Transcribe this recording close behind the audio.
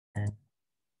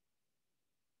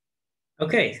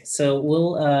Okay, so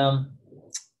we'll,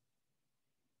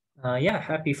 yeah,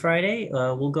 happy Friday.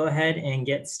 We'll go ahead and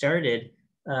get started.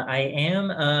 I am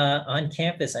on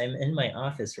campus. I'm in my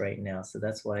office right now, so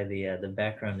that's why the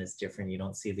background is different. You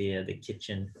don't see the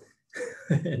kitchen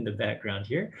in the background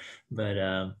here, but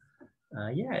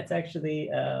yeah, it's actually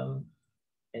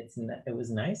it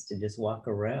was nice to just walk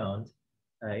around,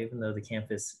 even though the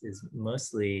campus is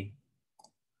mostly.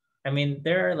 I mean,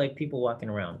 there are like people walking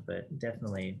around, but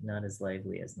definitely not as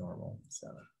lively as normal. So.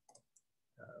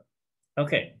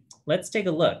 Okay, let's take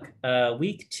a look.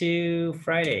 Week 2,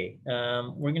 Friday.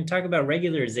 We're going to talk about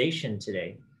regularization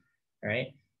today. All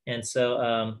right. And so,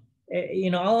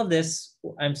 all of this,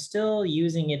 I'm still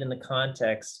using it in the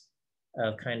context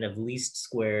of kind of least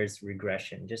squares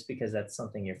regression, just because that's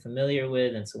something you're familiar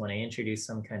with. And so when I introduce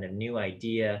some kind of new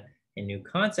idea and new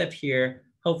concept here,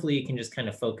 hopefully you can just kind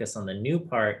of focus on the new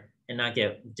part and not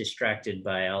get distracted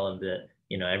by all of the,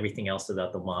 everything else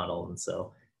about the model. And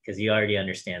so, because you already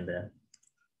understand the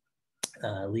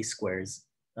least squares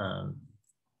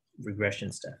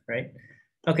regression stuff, right?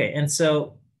 Okay, and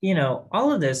so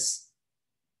all of this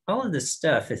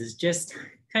stuff is just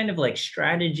kind of like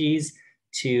strategies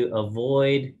to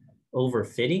avoid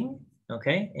overfitting.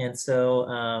 Okay, and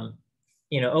so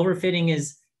overfitting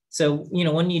is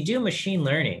when you do machine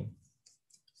learning,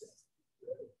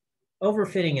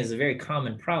 overfitting is a very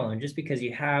common problem, just because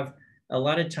you have a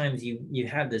lot of times you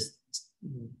have this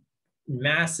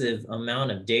massive amount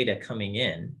of data coming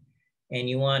in, and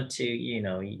you want to,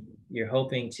 you're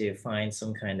hoping to find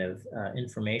some kind of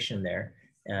information there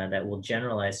that will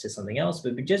generalize to something else.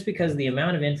 But just because the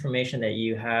amount of information that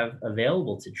you have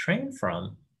available to train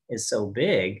from is so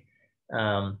big,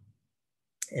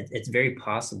 it's very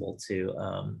possible to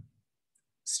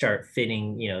start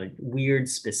fitting, weird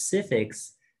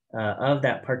specifics of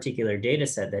that particular data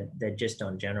set that just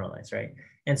don't generalize, right?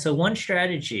 And so one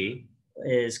strategy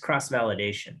is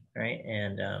cross-validation, right?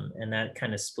 And that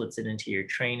kind of splits it into your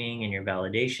training and your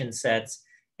validation sets.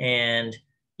 And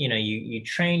you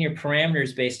train your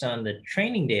parameters based on the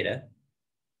training data.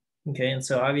 Okay, and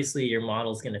so obviously your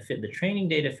model is going to fit the training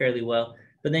data fairly well,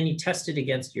 but then you test it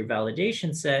against your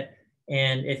validation set.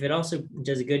 And if it also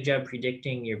does a good job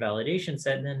predicting your validation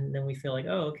set, then we feel like,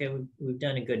 oh, okay, we've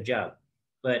done a good job.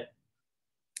 But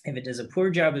if it does a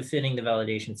poor job of fitting the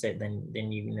validation set, then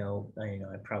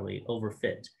I probably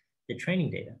overfit the training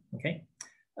data. Okay,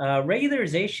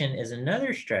 regularization is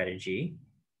another strategy,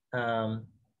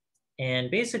 and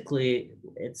basically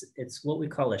it's what we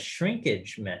call a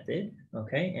shrinkage method.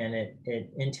 Okay, and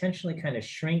it intentionally kind of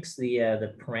shrinks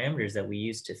the parameters that we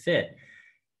use to fit,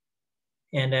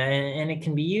 and it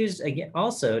can be used again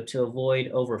also to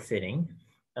avoid overfitting.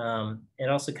 It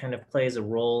also kind of plays a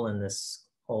role in this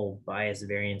whole bias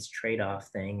variance trade-off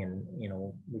thing, and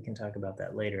we can talk about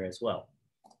that later as well.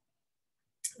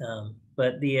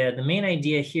 But the main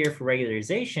idea here for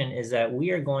regularization is that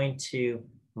we are going to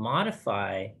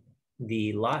modify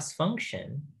the loss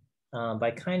function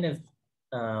by kind of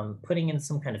putting in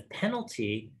some kind of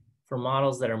penalty for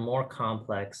models that are more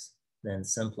complex than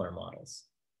simpler models.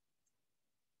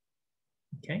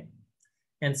 Okay,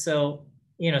 and so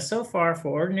so far for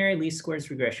ordinary least squares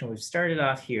regression, we've started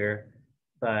off here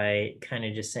by kind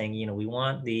of just saying, we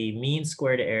want the mean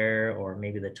squared error or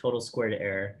maybe the total squared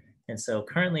error. And so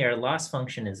currently our loss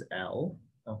function is L.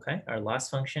 Okay, our loss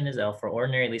function is L for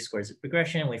ordinary least squares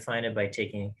regression. We find it by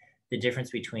taking the difference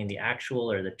between the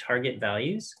actual or the target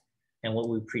values and what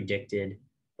we predicted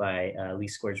by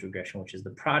least squares regression, which is the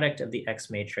product of the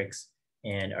X matrix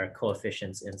and our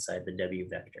coefficients inside the W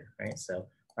vector, right? So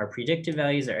our predicted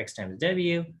values are X times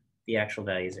W, the actual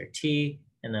values are T,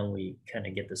 and then we kind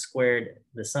of get the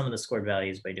sum of the squared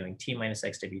values by doing T minus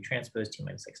XW transpose T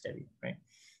minus XW, right?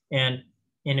 And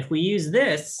if we use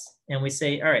this and we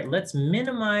say, all right, let's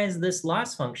minimize this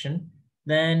loss function,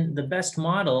 then the best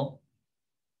model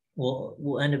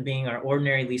will end up being our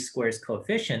ordinary least squares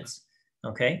coefficients,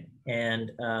 okay?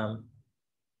 And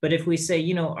but if we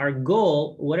say, our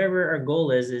goal, whatever our goal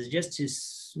is just to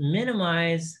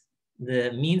minimize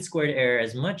the mean squared error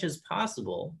as much as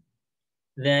possible,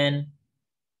 then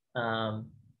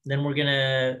we're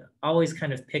gonna always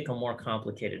kind of pick a more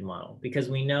complicated model, because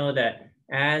we know that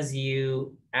as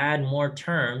you add more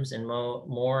terms and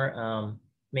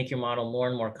make your model more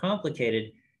and more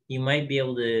complicated, you might be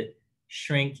able to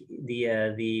shrink the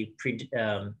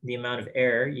amount of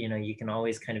error. You can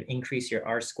always kind of increase your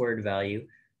R squared value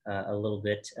a little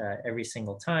bit every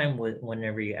single time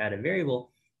whenever you add a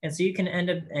variable. And so you can end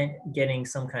up getting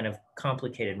some kind of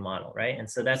complicated model, right? And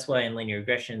so that's why in linear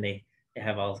regression, they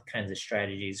have all kinds of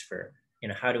strategies for,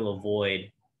 how to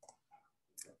avoid,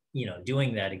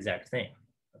 doing that exact thing,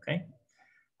 okay?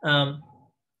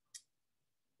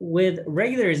 With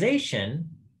regularization,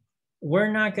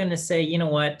 we're not going to say, you know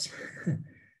what,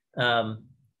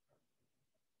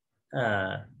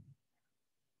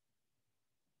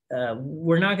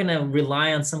 we're not going to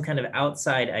rely on some kind of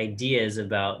outside ideas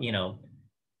about,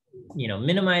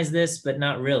 minimize this, but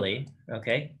not really,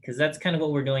 okay? Because that's kind of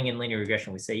what we're doing in linear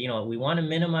regression. We say, we want to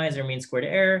minimize our mean squared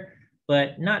error,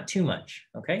 but not too much,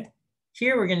 okay?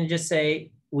 Here, we're going to just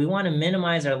say, we want to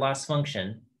minimize our loss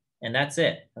function, and that's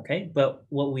it, okay? But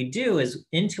what we do is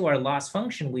into our loss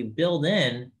function, we build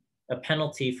in a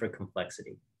penalty for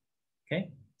complexity,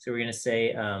 okay? So we're going to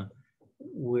say,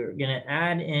 we're going to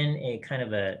add in a kind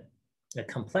of a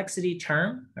complexity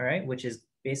term, all right, which is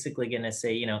basically going to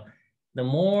say, the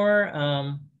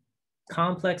more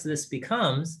complex this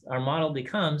becomes, our model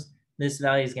becomes, this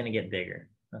value is going to get bigger,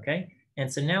 okay?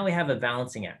 And so now we have a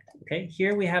balancing act, okay?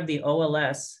 Here we have the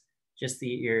OLS, just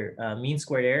your mean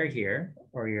squared error here,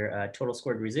 or your total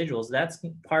squared residuals. That's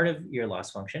part of your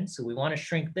loss function. So we want to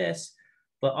shrink this,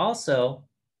 but also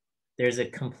there's a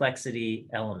complexity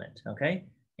element, okay?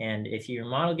 And if your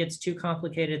model gets too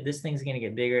complicated, this thing's going to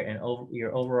get bigger, and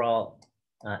your overall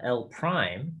L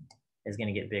prime is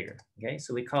going to get bigger, okay?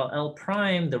 So we call L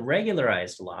prime the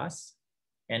regularized loss,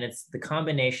 and it's the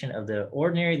combination of the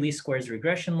ordinary least squares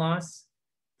regression loss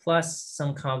plus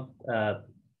some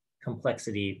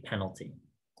complexity penalty.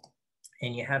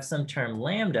 And you have some term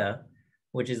lambda,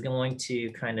 which is going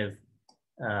to kind of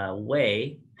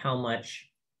weigh how much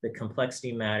the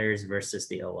complexity matters versus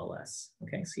the OLS,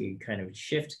 okay? So you kind of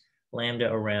shift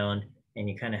lambda around, and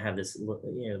you kind of have this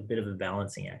bit of a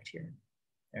balancing act here,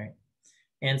 all right?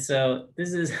 And so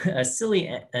this is a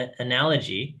silly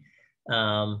analogy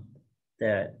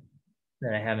that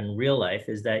I have in real life,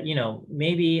 is that,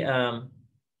 maybe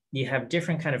you have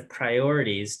different kind of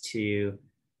priorities to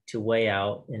weigh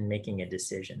out in making a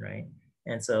decision, right?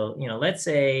 And so, let's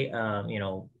say,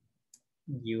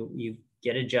 you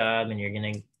get a job and you're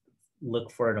going to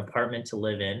look for an apartment to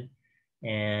live in,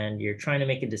 and you're trying to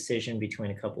make a decision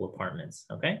between a couple apartments,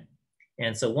 okay?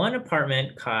 And so one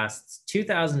apartment costs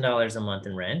 $2,000 a month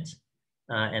in rent,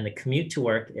 and the commute to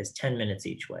work is 10 minutes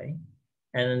each way.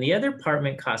 And then the other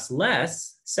apartment costs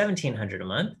less, $1,700 a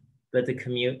month, but the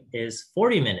commute is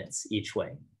 40 minutes each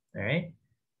way, all right?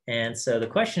 And so the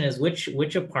question is,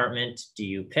 which apartment do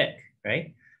you pick,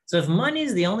 right? So if money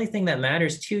is the only thing that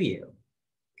matters to you,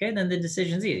 okay, then the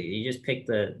decision's easy. You just pick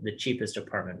the cheapest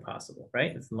apartment possible,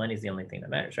 right? If money's the only thing that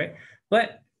matters, right?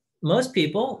 But most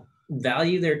people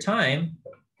value their time,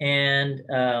 and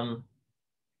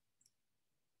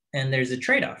there's a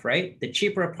trade-off, right? The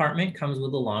cheaper apartment comes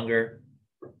with a longer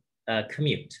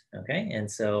commute, okay? And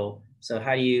so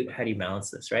how do you balance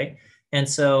this, right? And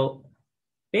so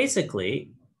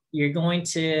basically, you're going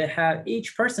to have,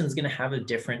 each person's going to have a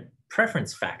different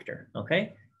preference factor,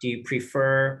 okay? Do you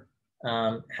prefer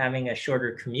having a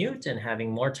shorter commute and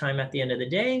having more time at the end of the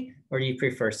day, or do you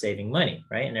prefer saving money,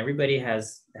 right? And everybody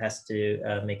has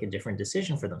to make a different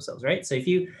decision for themselves, right? So if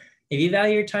you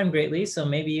value your time greatly, so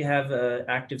maybe you have an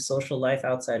active social life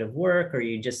outside of work, or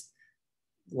you just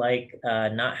like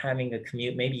not having a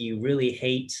commute, maybe you really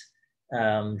hate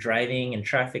driving and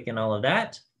traffic and all of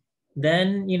that,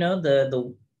 then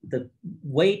the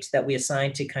weight that we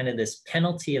assign to kind of this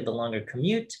penalty of the longer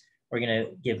commute, we're going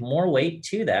to give more weight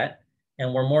to that,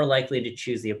 and we're more likely to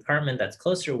choose the apartment that's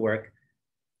closer to work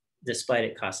despite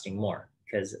it costing more,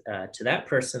 because to that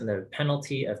person, the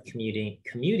penalty of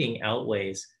commuting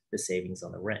outweighs the savings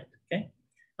on the rent, okay?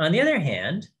 On the other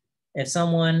hand, if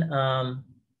someone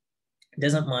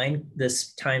doesn't mind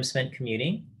this time spent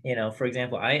commuting, for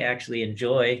example, I actually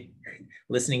enjoy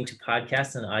listening to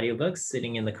podcasts and audiobooks,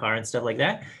 sitting in the car and stuff like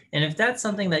that. And if that's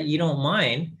something that you don't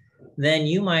mind, then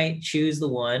you might choose the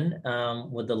one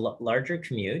with the larger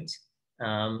commute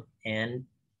and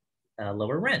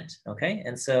lower rent, okay?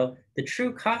 And so the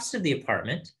true cost of the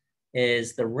apartment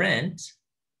is the rent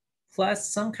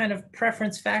plus some kind of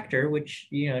preference factor, which,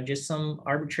 just some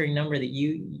arbitrary number that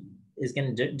is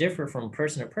going to differ from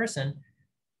person to person,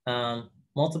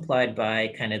 multiplied by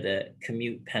kind of the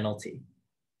commute penalty.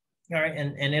 All right,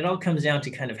 and it all comes down to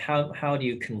kind of how do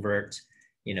you convert,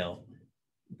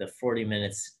 the 40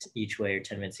 minutes each way or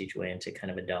 10 minutes each way into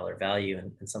kind of a dollar value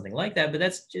and something like that. But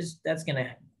that's going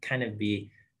to kind of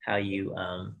be how you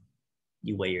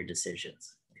weigh your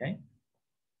decisions, okay?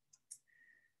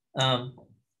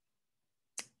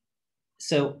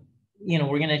 So,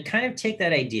 we're going to kind of take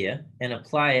that idea and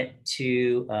apply it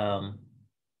to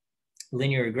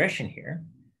linear regression here.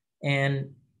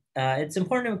 And it's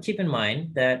important to keep in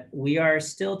mind that we are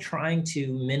still trying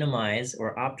to minimize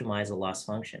or optimize a loss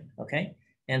function, okay?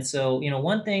 And so,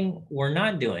 one thing we're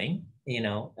not doing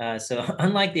so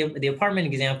unlike the apartment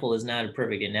example is not a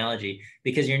perfect analogy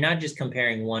because you're not just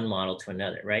comparing one model to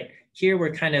another, right? Here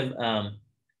we're kind of,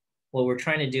 what we're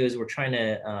trying to do is we're trying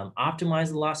to optimize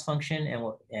the loss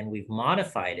function, and we've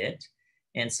modified it.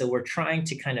 And so we're trying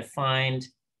to kind of find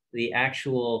the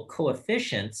actual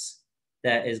coefficients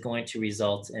that is going to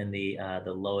result in the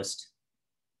lowest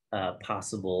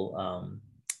possible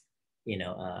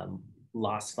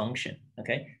loss function.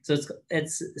 Okay, so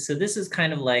so this is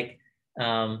kind of like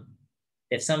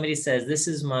if somebody says this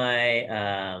is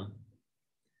my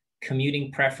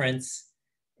commuting preference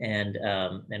and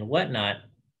whatnot,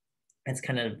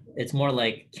 it's more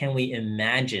like, can we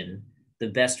imagine the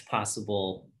best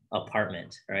possible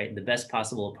apartment, right? The best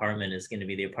possible apartment is going to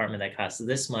be the apartment that costs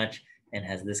this much and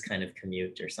has this kind of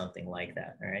commute or something like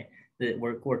that, all right?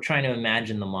 We're trying to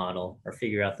imagine the model or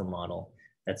figure out the model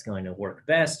that's going to work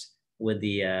best with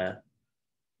the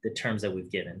terms that we've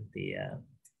given,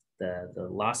 the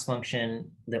loss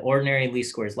function, the ordinary least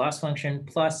squares loss function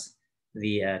plus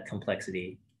the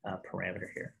complexity parameter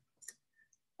here.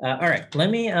 All right,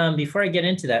 let me, before I get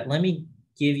into that, let me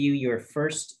give you your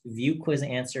first view quiz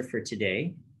answer for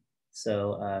today.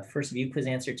 So first view quiz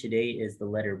answer today is the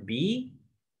letter B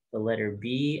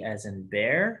as in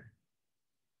bear,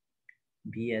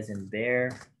 B as in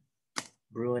bear,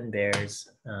 Bruin bears,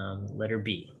 letter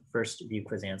B, first view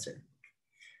quiz answer.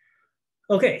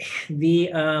 Okay,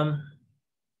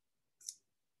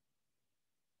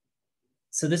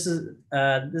 so this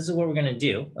is what we're going to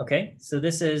do. Okay, so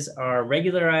this is our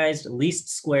regularized least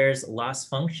squares loss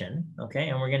function. Okay,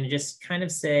 and we're going to just kind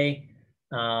of say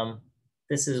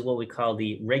this is what we call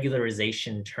the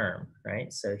regularization term,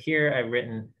 right? So here I've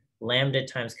written lambda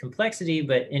times complexity,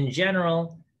 but in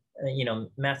general,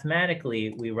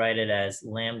 mathematically we write it as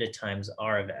lambda times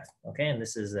R of f. Okay, and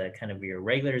this is a kind of your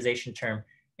regularization term,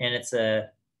 and it's a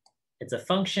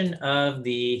function of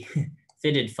the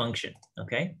fitted function.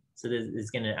 Okay. So this is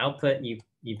going to output, you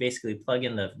basically plug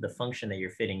in the function that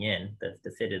you're fitting in,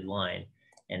 the fitted line,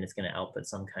 and it's going to output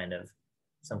some kind of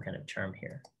term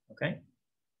here, okay?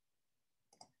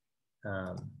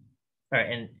 All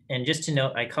right, and just to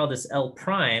note, I call this L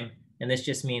prime, and this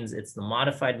just means it's the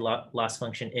modified loss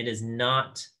function. It is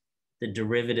not the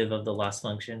derivative of the loss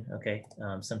function, okay?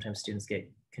 Sometimes students get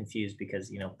confused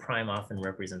because, prime often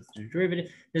represents the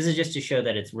derivative. This is just to show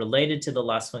that it's related to the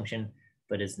loss function,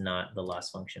 but is not the loss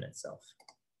function itself.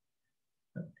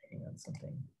 Oh, hang on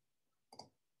something.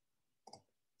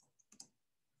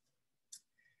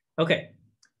 Okay,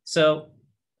 so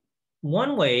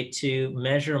one way to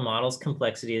measure a model's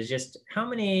complexity is just how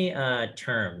many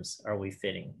terms are we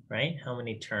fitting, right? How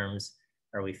many terms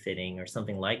are we fitting or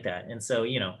something like that. And so,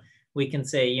 we can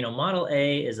say, model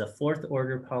A is a fourth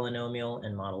order polynomial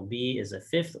and model B is a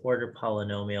fifth order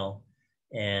polynomial.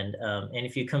 And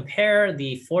if you compare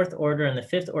the fourth order and the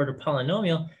fifth order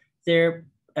polynomial, they're,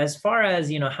 as far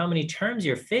as how many terms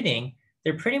you're fitting,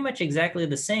 they're pretty much exactly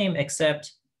the same,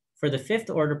 except for the fifth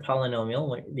order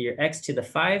polynomial, your x to the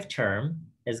 5 term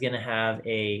is going to have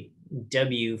a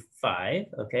W5,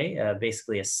 okay,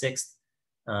 basically a sixth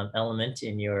element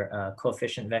in your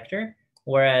coefficient vector,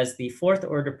 whereas the fourth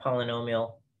order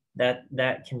polynomial,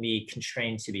 that can be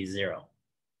constrained to be 0,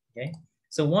 okay?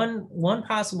 So one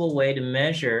possible way to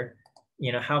measure,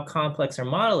 how complex our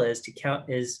model is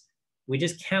we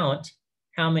just count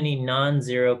how many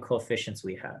non-zero coefficients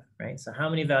we have, right? So how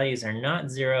many values are not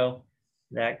 0?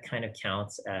 That kind of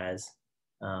counts as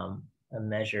a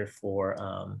measure for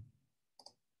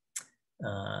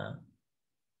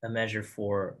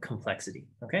complexity.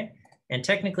 Okay, and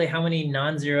technically, how many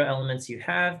non-zero elements you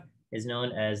have is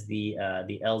known as the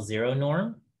L0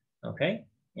 norm. Okay,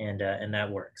 and that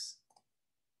works.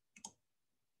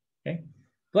 Okay,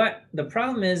 but the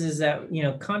problem is that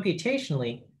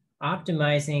computationally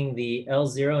optimizing the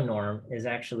L0 norm is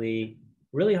actually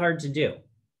really hard to do.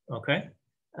 Okay.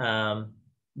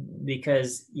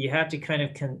 Because you have to kind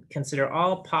of consider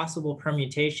all possible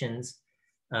permutations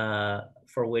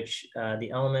for which the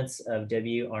elements of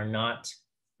W are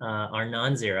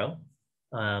non-zero,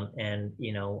 and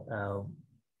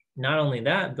not only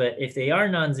that, but if they are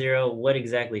non-zero, what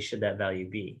exactly should that value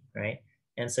be, right?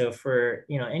 And so for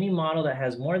any model that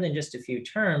has more than just a few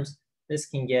terms, this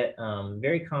can get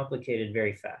very complicated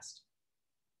very fast.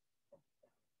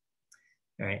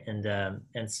 All right,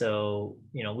 and so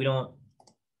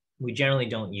we generally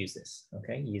don't use this,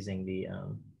 okay, using the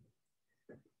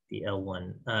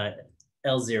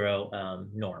L0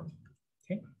 norm,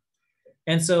 okay.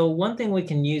 And so one thing we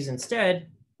can use instead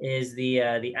is the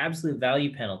absolute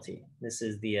value penalty. This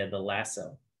is the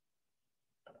lasso,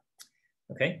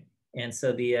 okay. And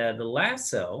so the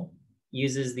lasso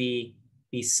uses the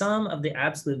the sum of the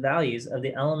absolute values of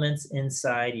the elements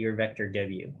inside your vector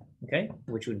W, okay,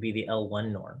 which would be the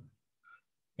L1 norm.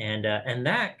 And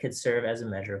that could serve as a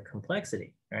measure of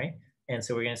complexity, right? And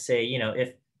so we're going to say, you know,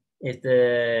 if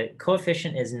the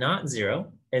coefficient is not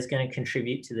 0, it's going to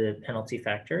contribute to the penalty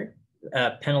factor,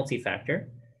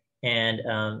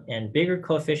 and bigger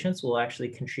coefficients will actually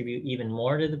contribute even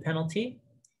more to the penalty.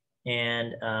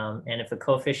 And if the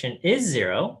coefficient is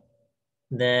 0,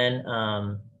 then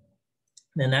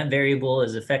that variable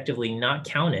is effectively not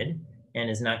counted and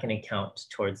is not going to count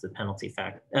towards the penalty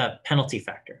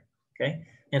factor. Okay,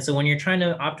 and so when you're trying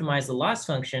to optimize the loss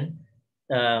function,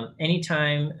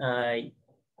 anytime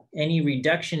any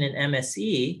reduction in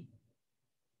MSE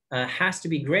has to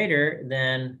be greater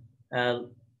than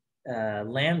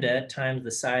lambda times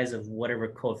the size of whatever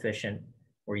coefficient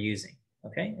we're using.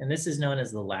 Okay, and this is known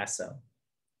as the lasso.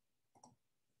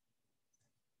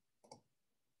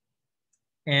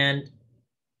 And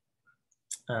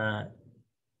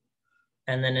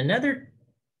then another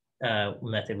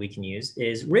method we can use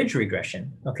is ridge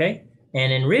regression, okay?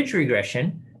 And in ridge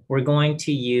regression, we're going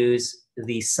to use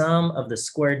the sum of the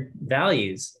squared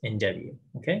values in W,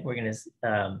 okay? We're gonna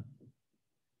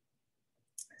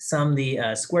sum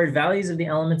the squared values of the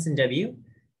elements in W,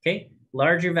 okay?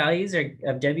 Larger values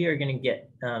of W are gonna get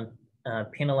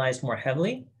penalized more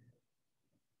heavily.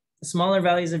 Smaller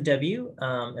values of W,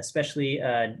 especially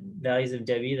values of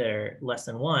W that are less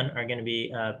than 1, are going to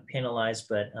be penalized,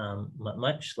 but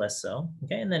much less so.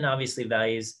 Okay, and then obviously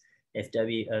values of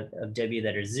W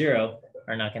that are 0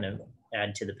 are not going to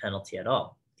add to the penalty at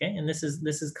all. Okay, and this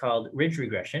is called ridge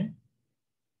regression.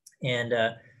 And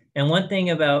one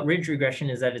thing about ridge regression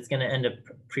is that it's going to end up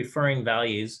preferring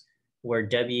values where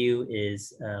W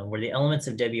is where the elements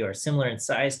of W are similar in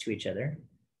size to each other,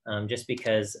 just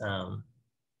because.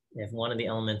 If one of the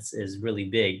elements is really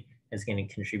big, it's going to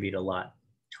contribute a lot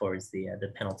towards the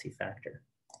penalty factor.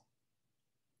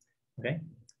 Okay.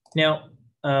 Now,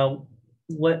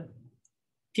 what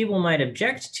people might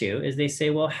object to is they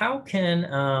say, well, how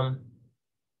can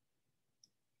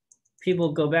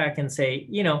people go back and say,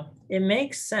 you know, it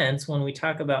makes sense when we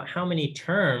talk about how many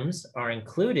terms are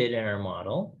included in our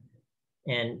model,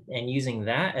 and using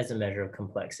that as a measure of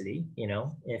complexity. You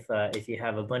know, if you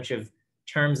have a bunch of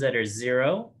terms that are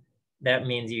 0, that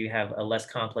means you have a less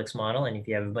complex model. And if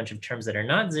you have a bunch of terms that are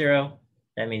not 0,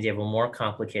 that means you have a more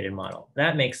complicated model.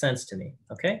 That makes sense to me,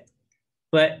 okay?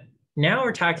 But now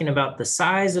we're talking about the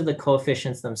size of the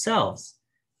coefficients themselves.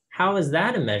 How is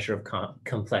that a measure of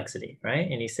complexity, right?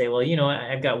 And you say, well, you know,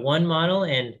 I've got one model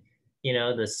and, you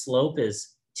know, the slope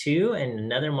is 2, and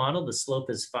another model, the slope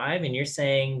is 5. And you're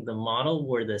saying the model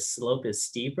where the slope is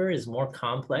steeper is more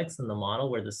complex than the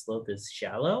model where the slope is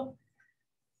shallow?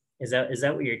 Is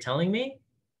that what you're telling me?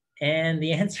 And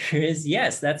the answer is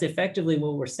yes, that's effectively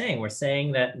what we're saying. We're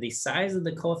saying that the size of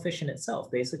the coefficient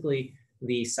itself, basically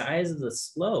the size of the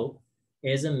slope,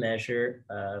 is a measure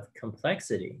of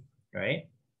complexity, right?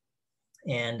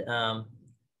 And how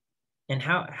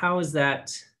is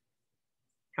that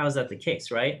the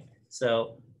case, right?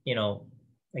 So, you know,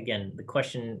 again, the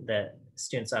question that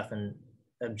students often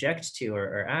object to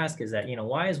or ask is that, you know,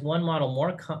 why is one model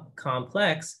more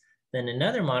complex than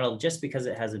another model just because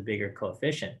it has a bigger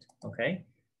coefficient, okay?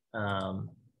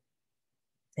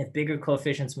 If bigger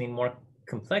coefficients mean more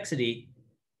complexity,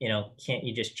 you know, can't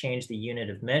you just change the unit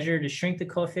of measure to shrink the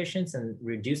coefficients and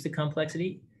reduce the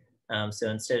complexity? So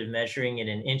instead of measuring it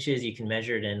in inches, you can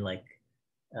measure it in like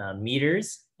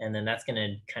meters, and then that's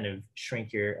gonna kind of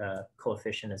shrink your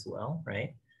coefficient as well,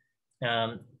 right?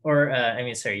 I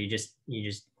mean, sorry, you just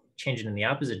change it in the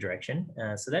opposite direction.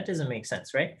 So that doesn't make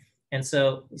sense, right? And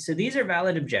so these are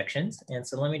valid objections. And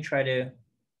so let me try to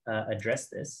address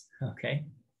this, okay?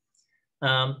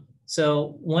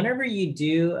 So whenever you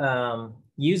do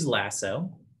use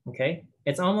lasso, okay,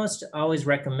 it's almost always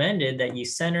recommended that you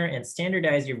center and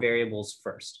standardize your variables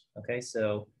first, okay?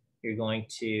 So you're going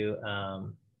to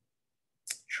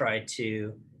try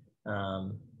to,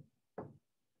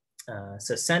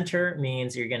 so center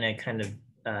means you're gonna kind of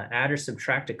add or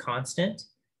subtract a constant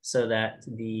so that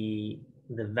the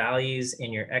values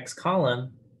in your X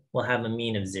column will have a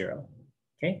mean of 0,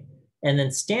 okay? And then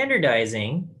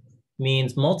standardizing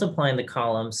means multiplying the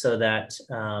column so that,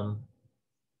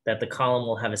 that the column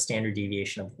will have a standard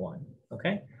deviation of 1,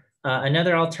 okay?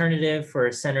 Another alternative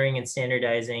for centering and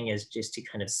standardizing is just to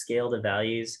kind of scale the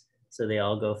values so they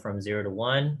all go from 0 to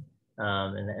 1.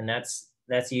 And that's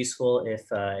useful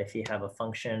if you have a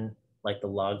function like the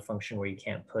log function where you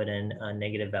can't put in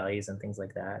negative values and things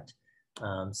like that.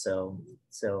 So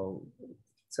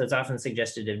it's often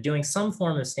suggested of doing some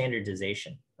form of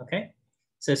standardization, okay?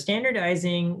 So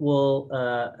standardizing will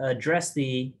address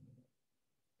the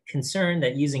concern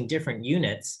that using different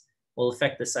units will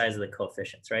affect the size of the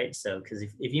coefficients, right? So, because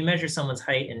if you measure someone's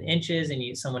height in inches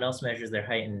and someone else measures their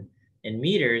height in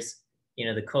meters,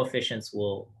 the coefficients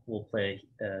will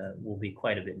be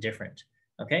quite a bit different.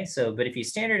 Okay, so but if you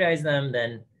standardize them,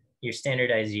 then your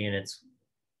standardized units,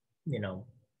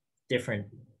 different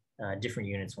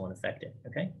units won't affect it.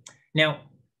 Okay, now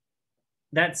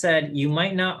that said, you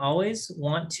might not always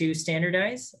want to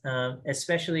standardize,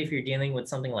 especially if you're dealing with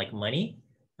something like money.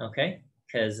 Okay,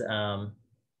 because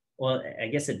well, I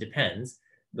guess it depends,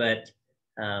 but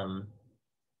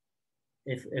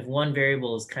if one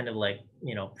variable is kind of like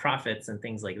profits and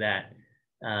things like that,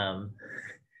 and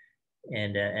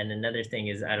another thing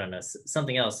is, I don't know,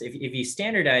 something else. If you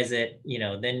standardize it,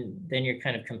 then you're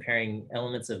kind of comparing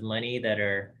elements of money that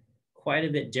are quite a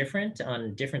bit different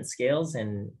on different scales,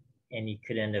 and you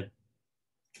could end up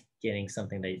getting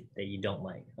something that you don't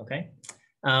like. Okay,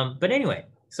 but anyway.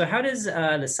 So how does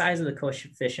the size of the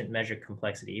coefficient measure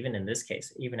complexity, even in this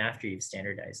case, even after you've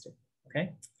standardized it?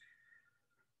 Okay.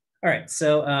 All right.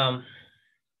 So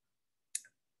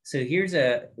so here's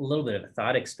a little bit of a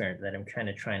thought experiment that I'm kind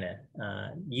of trying to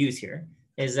use here.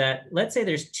 Is that, let's say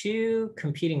there's two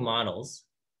competing models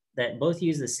that both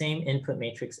use the same input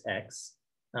matrix X.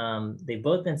 They've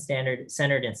both been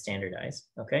centered and standardized.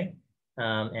 Okay.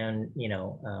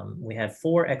 We have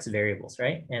 4 X variables,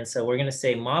 right? And so we're going to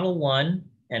say model 1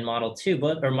 and model 2,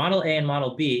 both, or model A and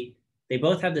model B, they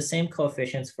both have the same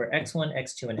coefficients for X1,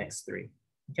 X2, and X3,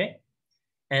 okay?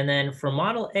 And then for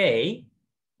model A,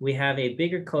 we have a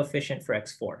bigger coefficient for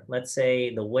X4. Let's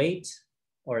say the weight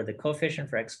or the coefficient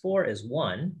for X4 is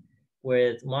 1.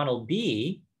 With model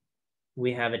B,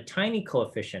 we have a tiny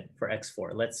coefficient for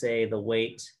X4. Let's say the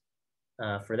weight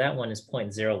for that one is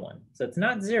 0.01. So it's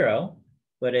not 0,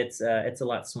 but it's a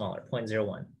lot smaller,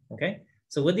 0.01, okay?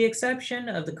 So with the exception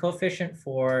of the coefficient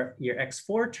for your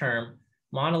X4 term,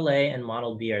 model A and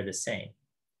model B are the same,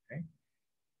 okay?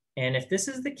 And if this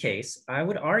is the case, I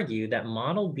would argue that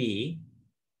model B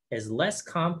is less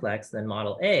complex than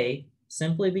model A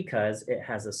simply because it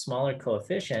has a smaller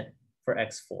coefficient for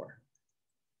X4,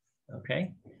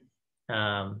 okay?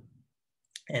 And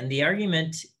the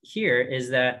argument here is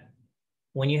that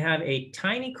when you have a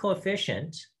tiny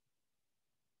coefficient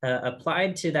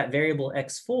applied to that variable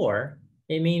X4,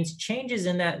 it means changes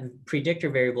in that predictor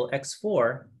variable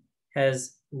X4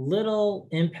 has little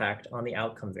impact on the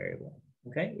outcome variable,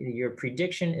 okay? Your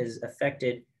prediction is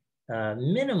affected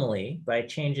minimally by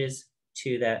changes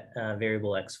to that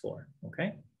variable X4,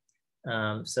 okay?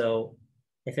 So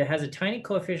if it has a tiny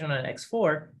coefficient on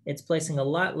X4, it's placing a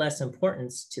lot less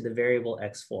importance to the variable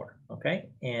X4, okay?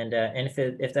 And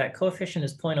if that coefficient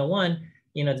is 0.01,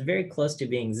 it's very close to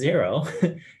being 0,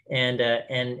 and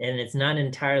it's not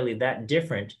entirely that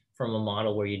different from a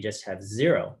model where you just have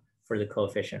 0 for the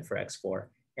coefficient for X4.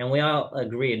 And we all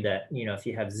agreed that if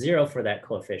you have 0 for that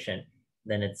coefficient,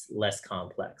 then it's less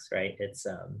complex, right? It's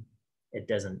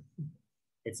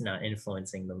not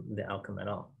influencing the outcome at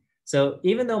all. So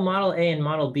even though model A and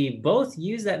model B both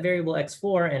use that variable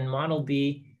X4, and model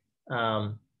B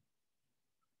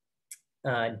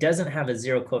doesn't have a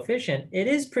 0 coefficient, it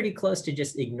is pretty close to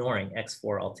just ignoring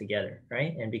X4 altogether,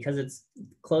 right? And because it's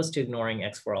close to ignoring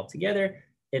X4 altogether,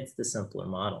 it's the simpler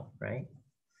model, right?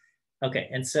 Okay,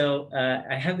 and so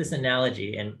I have this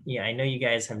analogy, and yeah, I know you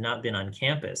guys have not been on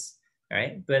campus,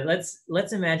 right? But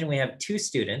let's imagine we have 2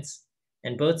 students,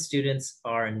 and both students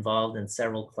are involved in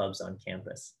several clubs on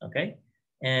campus, okay?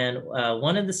 And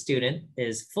one of the student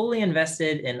is fully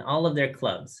invested in all of their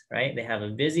clubs, right? They have a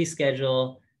busy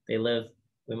schedule. They live,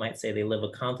 we might say they live a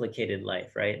complicated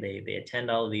life, right? They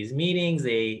attend all of these meetings.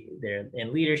 They're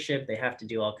in leadership. They have to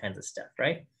do all kinds of stuff,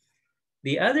 right?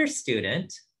 The other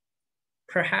student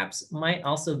perhaps might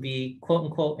also be quote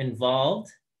unquote involved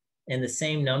in the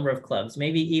same number of clubs,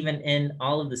 maybe even in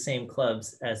all of the same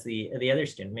clubs as the other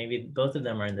student. Maybe both of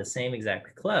them are in the same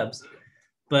exact clubs,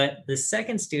 but the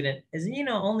second student is,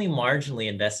 only marginally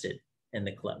invested in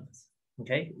the clubs,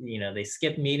 okay? They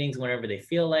skip meetings whenever they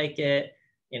feel like it.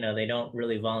 They don't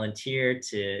really volunteer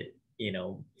to,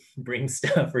 bring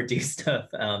stuff or do stuff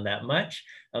that much,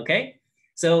 okay?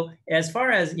 So as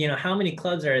far as, how many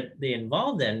clubs are they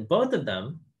involved in, both of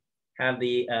them have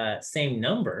the same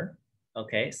number,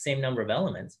 okay? Same number of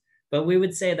elements, but we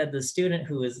would say that the student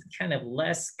who is kind of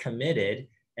less committed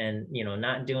and,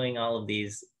 not doing all of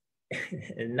these,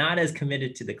 not as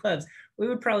committed to the clubs, we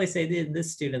would probably say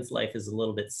this student's life is a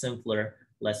little bit simpler,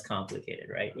 less complicated,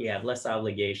 right? You have less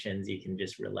obligations. You can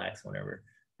just relax whenever.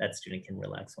 That student can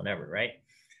relax whenever, right?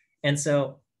 And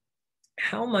so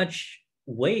how much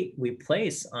weight we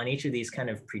place on each of these kind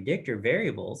of predictor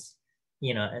variables,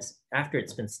 you know, as after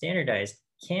it's been standardized,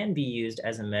 can be used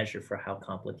as a measure for how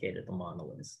complicated the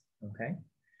model is. Okay,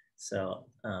 so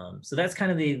so that's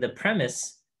kind of the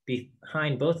premise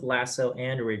behind both lasso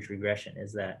and ridge regression,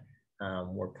 is that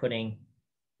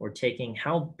we're taking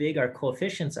how big our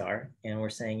coefficients are, and we're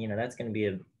saying, you know, that's going to be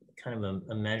a kind of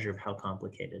a measure of how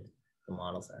complicated the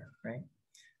models are, right?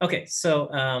 Okay,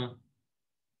 so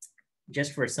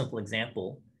just for a simple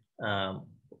example, I'm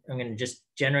going to just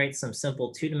generate some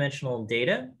simple two-dimensional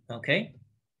data, okay?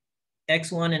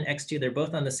 X1 and X2, they're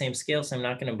both on the same scale, so I'm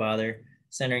not going to bother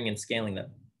centering and scaling them,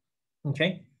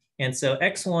 okay? And so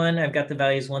X1, I've got the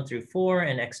values 1 through 4,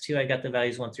 and X2, I got the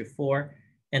values 1 through 4.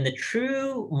 And the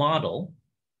true model,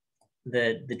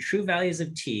 the true values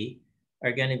of T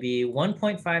are going to be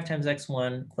 1.5 times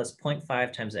X1 plus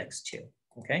 0.5 times X2,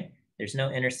 okay? There's no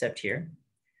intercept here.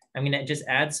 I'm going to just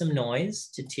add some noise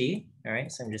to T, all right?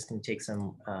 So I'm just going to take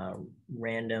some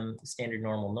random standard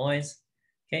normal noise,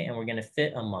 okay? And we're going to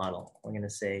fit a model. We're going to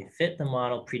say fit the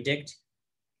model, predict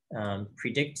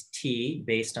T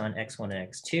based on X1 and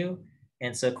X2.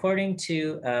 And so according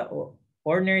to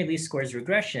ordinary least squares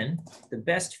regression, the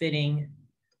best fitting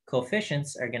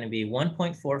coefficients are going to be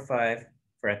 1.45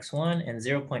 for X1 and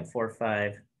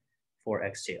 0.45 for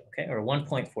X2, okay? Or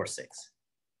 1.46,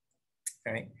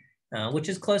 all right? Which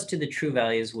is close to the true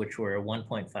values, which were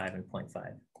 1.5 and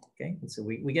 0.5, okay? And so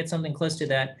we get something close to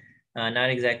that, not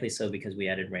exactly so because we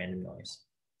added random noise.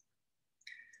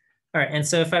 All right, and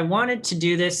so if I wanted to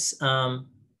do this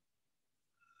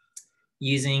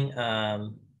using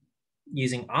Optim,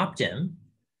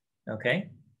 okay?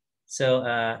 So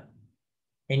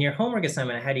in your homework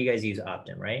assignment, I had you guys use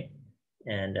Optim, right?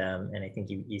 And I think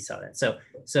you saw that.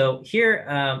 So here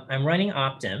I'm running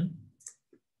Optim.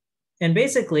 And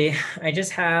basically, I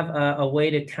just have a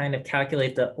way to kind of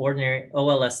calculate the ordinary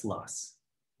OLS loss,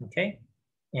 okay?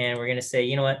 And we're gonna say,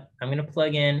 you know what? I'm gonna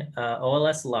plug in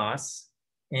OLS loss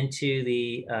into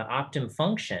the Optim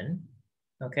function,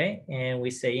 okay? And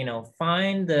we say, you know,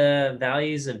 find the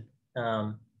values of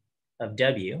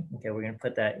W, okay? We're gonna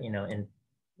put that, you know, in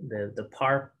the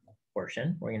par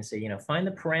portion. We're gonna say, you know, find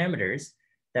the parameters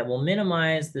that will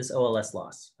minimize this OLS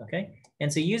loss, okay?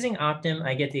 And so using Optim,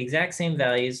 I get the exact same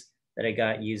values that I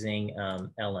got using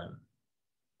LM.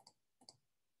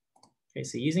 Okay,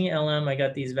 so using LM, I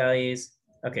got these values.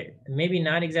 Okay, maybe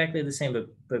not exactly the same,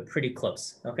 but pretty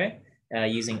close, okay?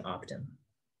 Using Optim.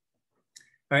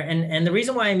 All right, and the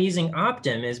reason why I'm using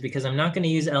Optim is because I'm not gonna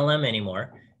use LM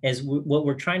anymore, is what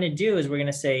we're trying to do is we're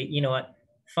gonna say, you know what,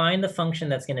 find the function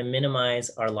that's gonna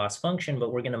minimize our loss function,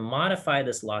 but we're gonna modify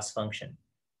this loss function.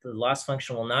 The loss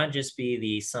function will not just be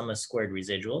the sum of squared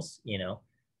residuals, you know,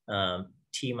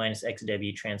 T minus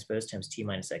XW transpose times T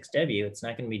minus XW. It's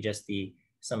not going to be just the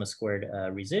sum of squared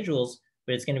residuals,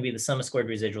 but it's going to be the sum of squared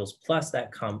residuals plus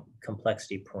that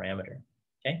complexity parameter,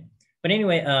 okay? But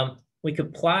anyway, we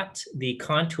could plot the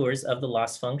contours of the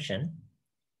loss function,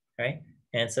 right?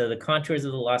 And so the contours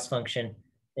of the loss function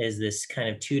is this kind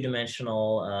of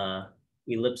two-dimensional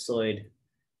ellipsoid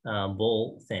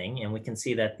bowl thing. And we can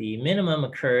see that the minimum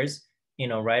occurs, you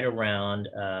know, right around,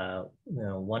 you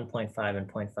know, 1.5 and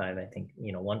 0.5, I think,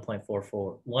 you know,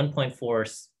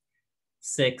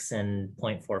 1.46 and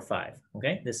 0.45,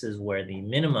 okay? This is where the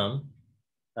minimum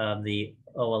of the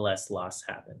OLS loss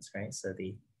happens, right? So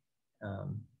the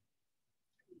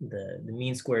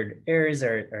mean squared errors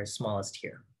are smallest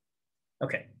here.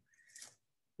 Okay,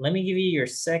 let me give you your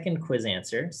second quiz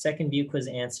answer. Second view quiz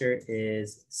answer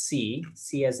is C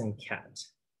as in cat.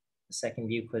 The second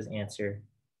view quiz answer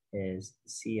is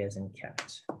C as in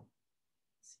cat.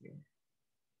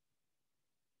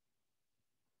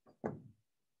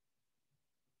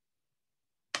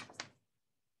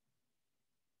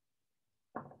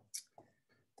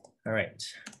 All right.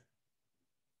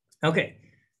 Okay,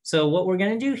 so what we're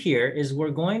going to do here is we're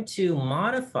going to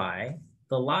modify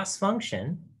the loss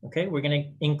function. Okay, we're going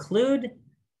to include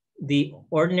the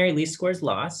ordinary least squares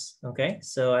loss. Okay,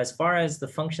 so as far as the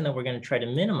function that we're going to try to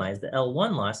minimize, the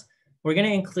L1 loss, we're going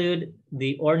to include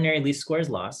the ordinary least squares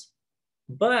loss,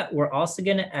 but we're also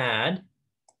going to add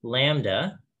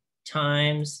lambda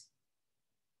times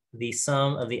the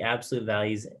sum of the absolute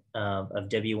values of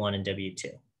W1 and W2.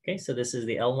 Okay, so this is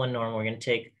the L1 norm. We're going to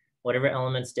take whatever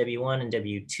elements W1 and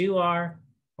W2 are,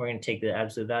 we're going to take the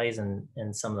absolute values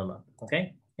and sum them up.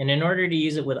 Okay, and in order to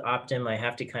use it with Optim, I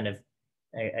have to kind of,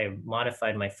 I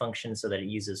modified my function so that it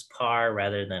uses par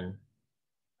rather than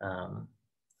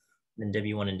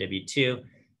W1 and W2.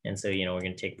 And so, you know, we're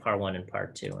going to take par 1 and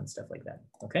par 2 and stuff like that.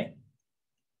 Okay.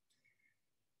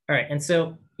 All right. And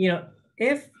so, you know,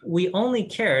 if we only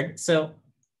cared, so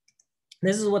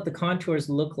this is what the contours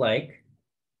look like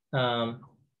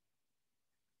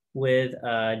with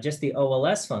just the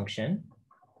OLS function.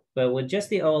 But with just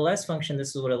the OLS function,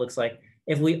 this is what it looks like.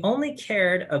 If we only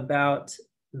cared about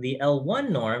the L1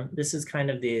 norm, this is kind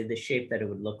of the shape that it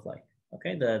would look like.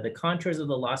 Okay, the contours of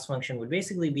the loss function would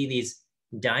basically be these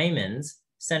diamonds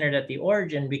centered at the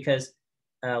origin, because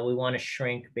we want to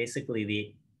shrink basically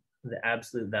the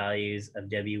absolute values of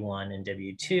W1 and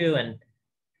W2,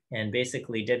 and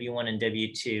basically W1 and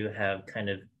W2 have kind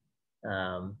of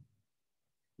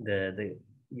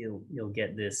you'll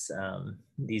get this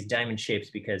these diamond shapes,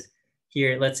 because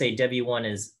here, let's say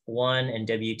W1 is 1 and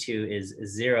W2 is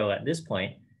 0 at this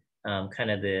point.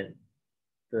 Kind of the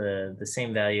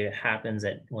same value happens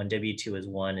at when W2 is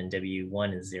 1 and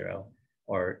W1 is 0,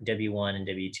 or W1 and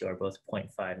W2 are both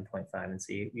 0.5 and 0.5. And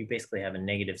so you basically have a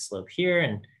negative slope here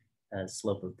and a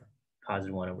slope of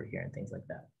positive 1 over here and things like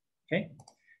that. Okay,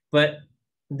 but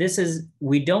this is,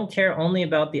 we don't care only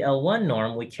about the L1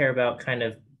 norm. We care about kind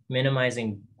of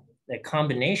minimizing the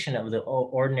combination of the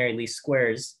ordinary least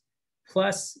squares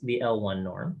plus the L1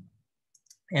 norm.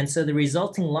 And so the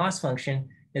resulting loss function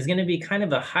is going to be kind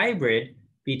of a hybrid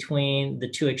between the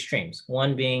two extremes.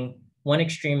 One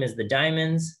extreme is the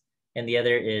diamonds and the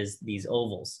other is these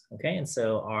ovals. Okay, and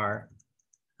so our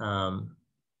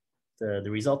the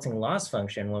resulting loss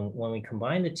function, when we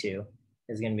combine the two,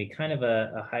 is going to be kind of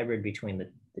a hybrid between the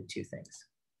two things.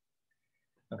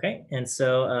 Okay, and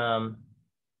so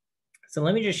so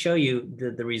let me just show you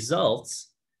the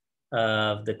results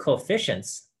of the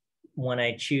coefficients when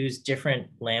I choose different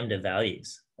lambda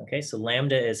values. Okay, so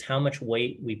lambda is how much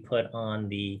weight we put on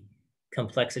the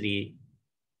complexity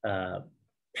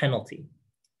penalty,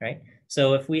 right?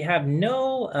 So if we have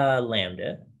no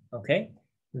lambda, okay,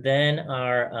 then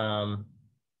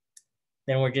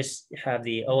then we're just have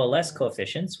the OLS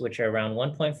coefficients, which are around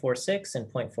 1.46 and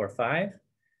 0.45.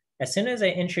 As soon as I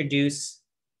introduce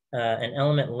an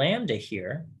element lambda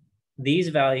here, these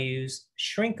values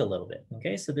shrink a little bit.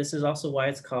 Okay, so this is also why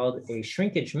it's called a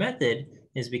shrinkage method,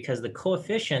 is because the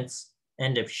coefficients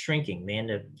end up shrinking. They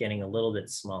end up getting a little bit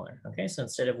smaller. Okay, so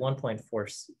instead of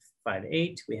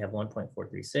 1.458, we have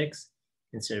 1.436.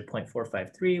 Instead of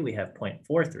 0.453, we have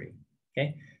 0.43.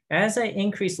 Okay, as I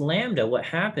increase lambda, what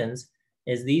happens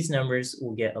is these numbers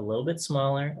will get a little bit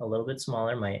smaller, a little bit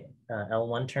smaller. My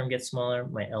L1 term gets smaller.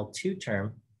 My L2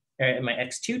 term, my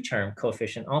X2 term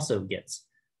coefficient also gets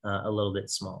a little bit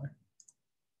smaller.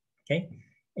 Okay,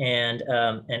 and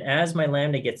as my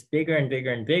lambda gets bigger and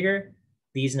bigger and bigger,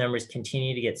 these numbers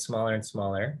continue to get smaller and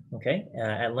smaller. Okay,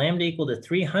 at lambda equal to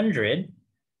 300,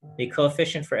 the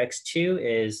coefficient for X2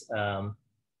 is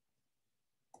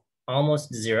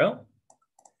almost 0.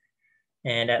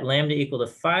 And at lambda equal to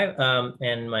 5,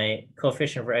 and my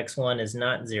coefficient for X1 is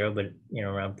not 0, but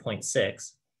around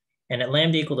 0.6. And at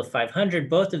lambda equal to 500,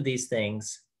 both of these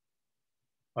things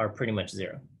are pretty much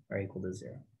 0, or equal to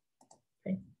 0.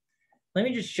 Okay, let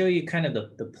me just show you kind of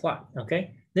the plot.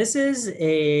 Okay, this is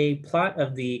a plot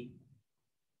of the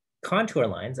contour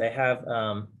lines. I have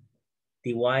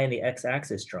the y and the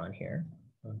x-axis drawn here.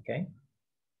 Okay,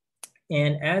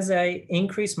 and as I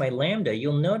increase my lambda,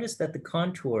 you'll notice that the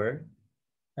contour,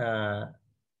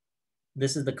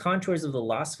 this is the contours of the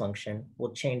loss function,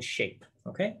 will change shape.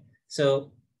 Okay,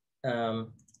 so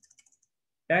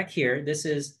back here, this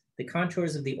is the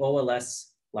contours of the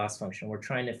OLS loss function. We're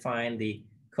trying to find the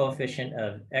coefficient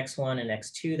of x1 and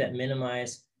x2 that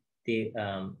minimize the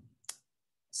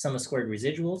sum of squared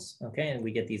residuals. Okay, and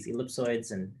we get these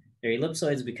ellipsoids, and they're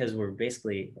ellipsoids because we're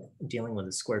basically dealing with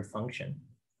a squared function,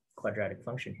 quadratic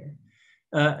function here.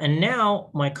 And now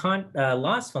my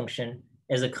loss function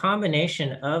is a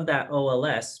combination of that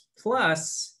OLS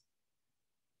plus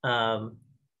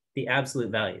the absolute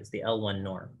values, the L1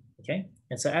 norm. Okay,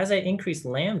 and so as I increase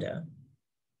lambda,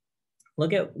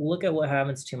 look at what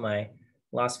happens to my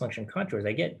loss function contours.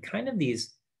 I get kind of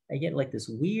these, I get like this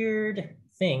weird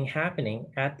thing happening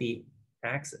at the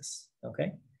axis.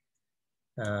 Okay,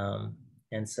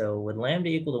 and so with lambda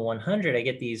equal to 100, I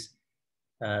get these,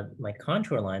 my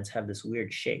contour lines have this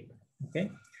weird shape. Okay,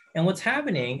 and what's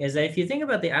happening is that if you think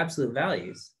about the absolute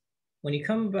values, when you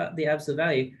come about the absolute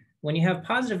value, when you have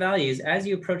positive values, as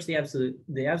you approach the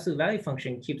absolute value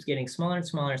function keeps getting smaller and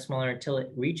smaller and smaller until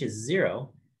it reaches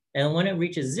 0. And when it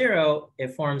reaches 0,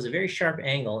 it forms a very sharp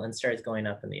angle and starts going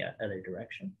up in the other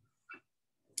direction.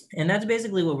 And that's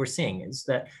basically what we're seeing, is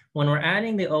that when we're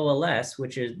adding the OLS,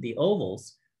 which is the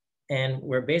ovals, and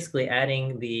we're basically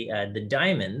adding the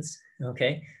diamonds,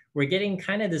 okay, we're getting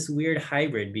kind of this weird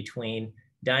hybrid between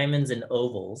diamonds and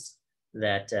ovals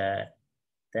that,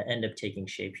 that end up taking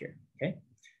shape here, okay?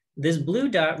 This blue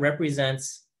dot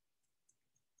represents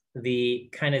the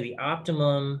kind of the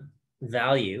optimum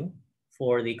value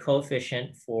for the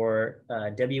coefficient for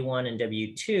W1 and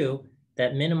W2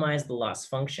 that minimize the loss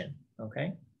function,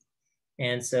 okay?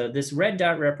 And so this red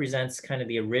dot represents kind of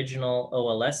the original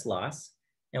OLS loss.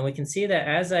 And we can see that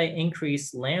as I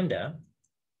increase lambda,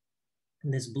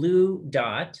 this blue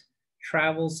dot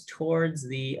travels towards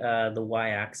the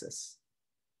y-axis,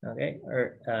 okay?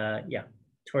 Or yeah,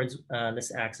 towards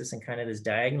this axis in kind of this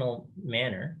diagonal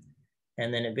manner.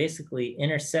 And then it basically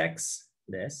intersects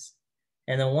this.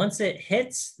 And then once it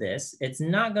hits this, it's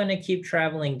not going to keep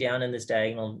traveling down in this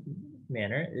diagonal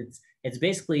manner. It's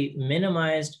basically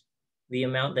minimized the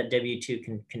amount that W2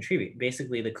 can contribute.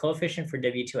 Basically, the coefficient for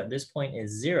W2 at this point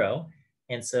is 0.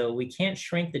 And so we can't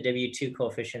shrink the W2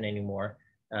 coefficient anymore.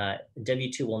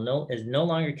 W2 is no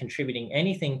longer contributing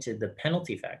anything to the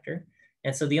penalty factor.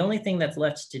 And so the only thing that's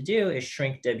left to do is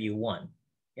shrink W1.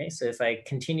 Okay, so if I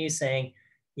continue saying,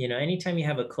 you know, anytime you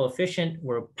have a coefficient,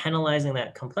 we're penalizing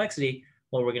that complexity,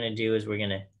 what we're going to do is we're going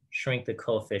to shrink the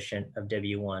coefficient of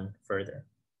W1 further.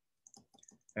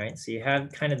 All right, so you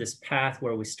have kind of this path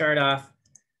where we start off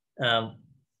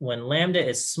when lambda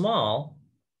is small,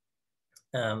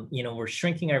 you know, we're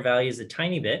shrinking our values a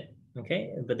tiny bit,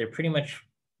 okay, but they're pretty much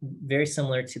very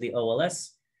similar to the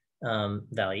OLS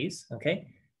values, okay?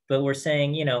 But we're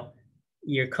saying, you know,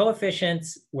 your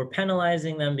coefficients, we're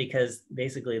penalizing them because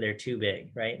basically they're too big,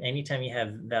 right? Anytime you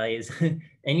have values,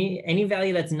 any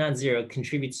value that's not 0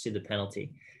 contributes to the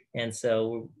penalty. And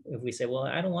so if we say, well,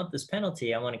 I don't want this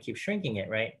penalty, I want to keep shrinking it,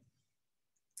 right?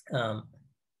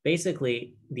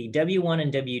 Basically, the W1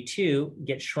 and W2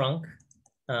 get shrunk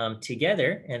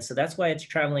together. And so that's why it's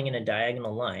traveling in a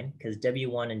diagonal line, because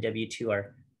W1 and W2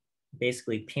 are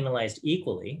basically penalized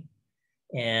equally.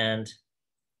 And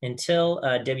until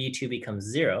W2 becomes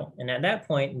 0. And at that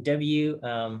point,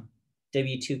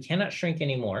 W2 cannot shrink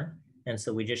anymore. And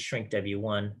so we just shrink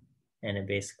W1 and it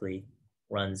basically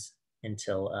runs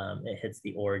until it hits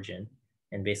the origin.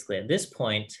 And basically at this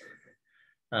point,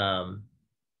 W1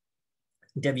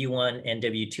 and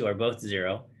W2 are both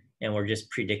 0, and we're just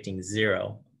predicting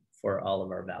 0 for all of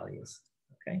our values,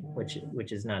 okay? Which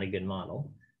is not a good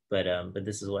model. But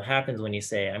this is what happens when you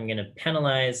say, I'm gonna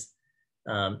penalize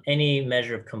any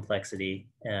measure of complexity,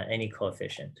 any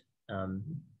coefficient,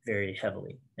 very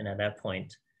heavily. And at that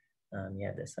point, you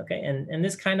have this, okay? And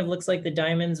this kind of looks like the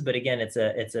diamonds, but again, it's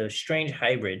a strange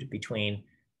hybrid between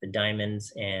the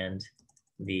diamonds and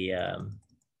the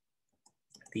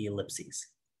ellipses.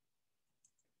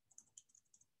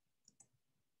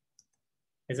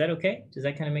 Is that okay? Does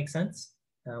that kind of make sense?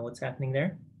 What's happening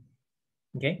there?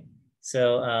 Okay,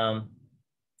 so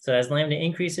so as lambda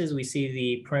increases, we see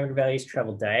the parameter values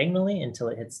travel diagonally until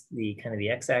it hits the kind of the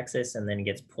x-axis, and then it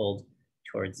gets pulled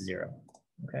towards 0.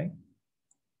 Okay.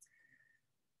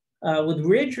 With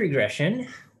ridge regression,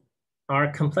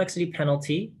 our complexity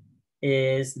penalty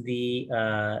is the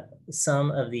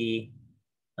sum of the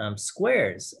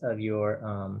squares of your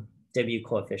W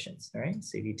coefficients. All right.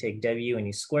 So if you take W and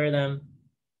you square them,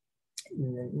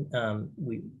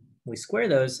 we square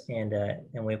those and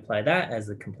we apply that as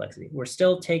the complexity. We're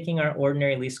still taking our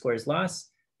ordinary least squares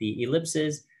loss, the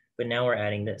ellipses, but now we're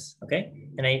adding this, okay?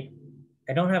 And I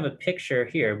don't have a picture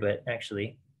here, but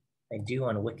actually I do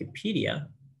on Wikipedia.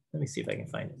 Let me see if I can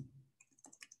find it.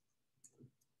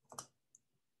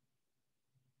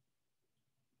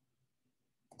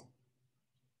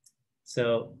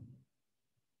 So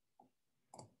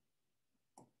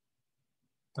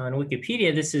on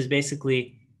Wikipedia, this is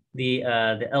basically the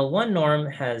L1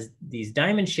 norm has these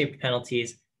diamond-shaped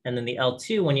penalties, and then the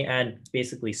L2, when you add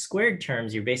basically squared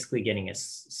terms, you're basically getting a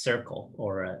circle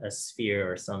or a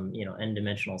sphere or some, you know,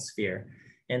 n-dimensional sphere.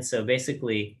 And so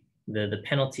basically the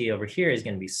penalty over here is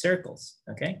going to be circles,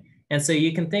 okay? And so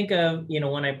you can think of, you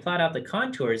know, when I plot out the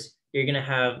contours, you're going to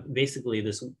have basically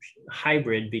this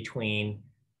hybrid between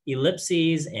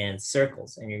ellipses and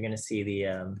circles, and you're going to see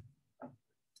the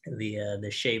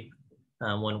shape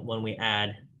when we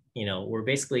add, you know, we're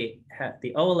basically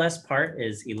the OLS part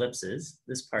is ellipses.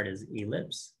 This part is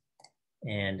ellipse,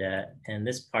 and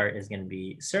this part is going to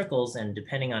be circles. And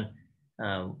depending on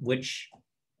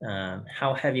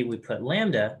how heavy we put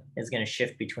lambda is going to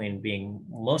shift between being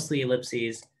mostly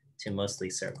ellipses to mostly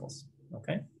circles.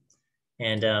 Okay,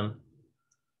 and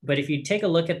but if you take a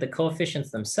look at the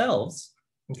coefficients themselves,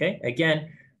 okay, again,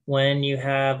 when you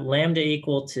have lambda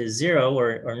equal to 0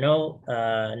 or no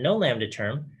lambda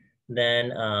term, then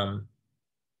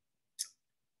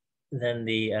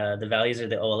the values are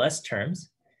the OLS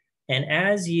terms. And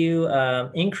as you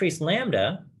increase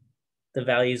lambda, the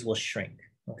values will shrink,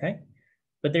 okay?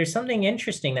 But there's something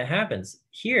interesting that happens.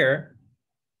 Here,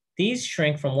 these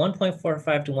shrink from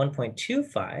 1.45 to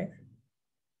 1.25,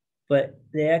 but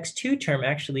the x2 term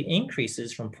actually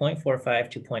increases from 0.45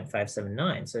 to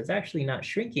 0.579. So it's actually not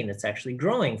shrinking, it's actually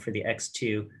growing for the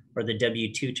x2 or the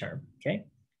W2 term, okay?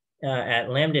 At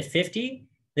lambda 50,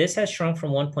 this has shrunk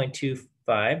from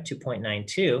 1.25 to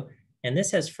 0.92, and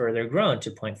this has further grown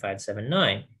to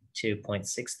 0.579 to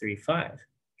 0.635,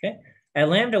 okay? At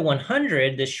lambda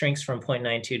 100, this shrinks from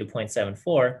 0.92 to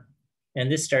 0.74,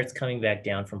 and this starts coming back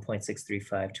down from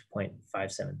 0.635 to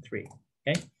 0.573,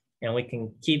 okay? And we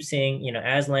can keep seeing, you know,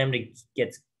 as lambda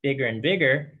gets bigger and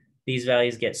bigger, these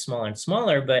values get smaller and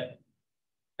smaller, but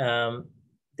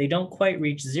they don't quite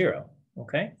reach 0,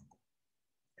 okay?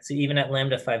 So even at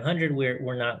lambda 500,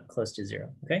 we're not close to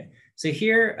 0, okay? So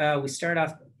here we start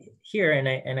off here,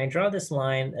 and I draw this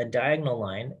line, a diagonal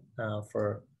line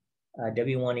for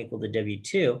W1 equal to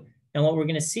W2. And what we're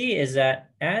gonna see is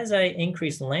that as I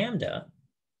increase lambda,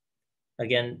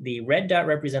 again, the red dot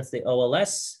represents the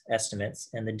OLS estimates,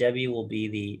 and the W will be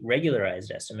the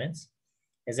regularized estimates,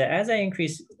 is that as I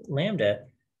increase lambda,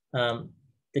 the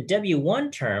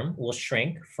W1 term will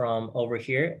shrink from over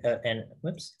here and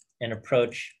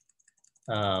approach,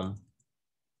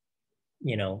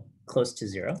 you know, close to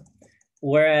 0.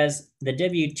 Whereas the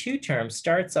W2 term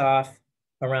starts off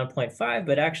around 0.5,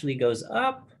 but actually goes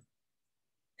up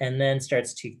and then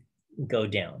starts to go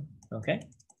down, okay?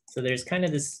 So there's kind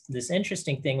of this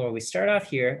interesting thing where we start off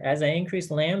here, as I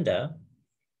increase lambda,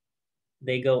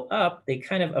 they go up, they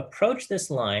kind of approach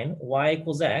this line, y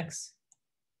equals x.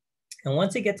 And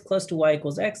once it gets close to y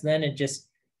equals x, then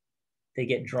they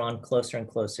get drawn closer and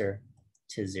closer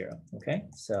to 0, okay?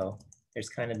 So there's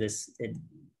kind of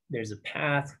there's a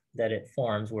path that it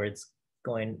forms where it's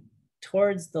going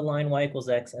towards the line y equals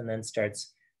x and then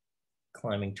starts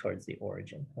climbing towards the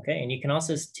origin, okay? And you can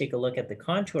also take a look at the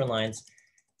contour lines.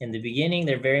 In the beginning,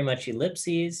 they're very much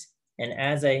ellipses, and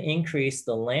as I increase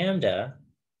the lambda,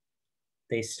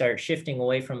 they start shifting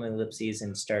away from ellipses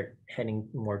and start heading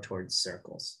more towards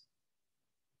circles,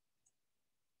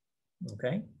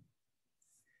 okay?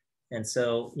 And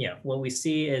so, yeah, what we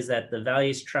see is that the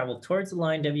values travel towards the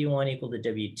line W1 equal to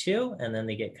W2, and then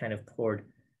they get kind of pulled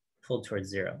towards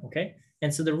 0, okay?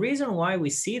 And so the reason why we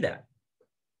see that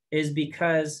is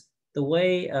because the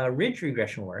way ridge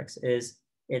regression works is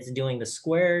it's doing the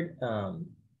squared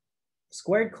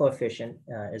coefficient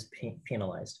is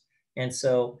penalized. And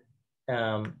so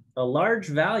a large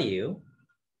value,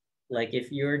 like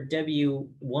if your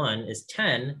W1 is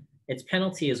 10, its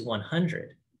penalty is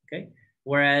 100, okay?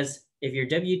 Whereas if your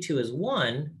W2 is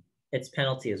 1, its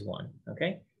penalty is 1,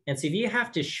 okay? And so if you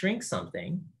have to shrink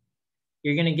something,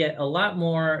 you're gonna get a lot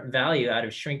more value out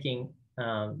of shrinking,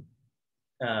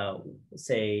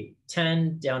 say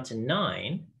 10 down to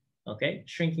 9, okay?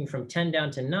 Shrinking from 10 down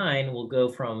to 9 will go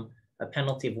from a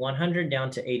penalty of 100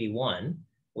 down to 81,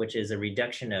 which is a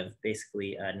reduction of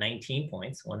basically 19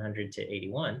 points, 100 to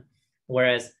 81.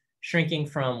 Whereas shrinking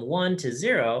from 1 to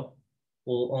 0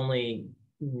 will only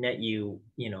net you,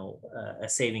 a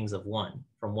savings of 1.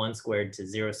 From 1 squared to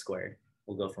 0 squared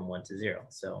will go from 1 to 0.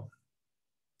 So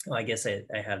well, I guess I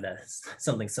have that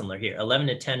something similar here. 11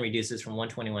 to 10 reduces from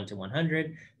 121 to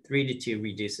 100. 3 to 2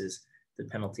 reduces the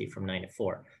penalty from 9 to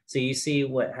 4. So you see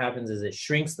what happens is it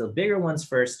shrinks the bigger ones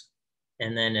first,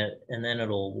 and then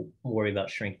it'll worry about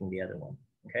shrinking the other one,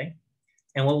 okay?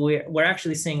 And what we're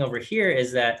actually seeing over here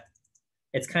is that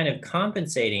it's kind of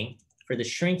compensating for the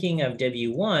shrinking of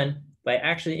W1 by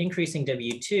actually increasing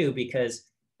W2, because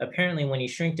apparently when you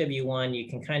shrink W1, you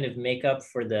can kind of make up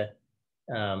for the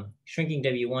shrinking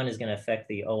W1 is going to affect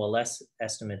the OLS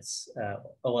estimates,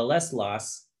 OLS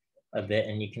loss a bit,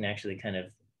 and you can actually kind of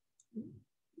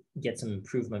get some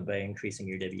improvement by increasing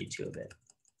your W2 a bit.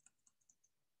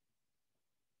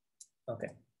 Okay.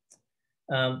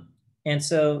 And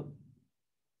so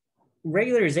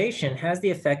regularization has the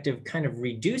effect of kind of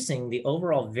reducing the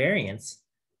overall variance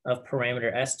of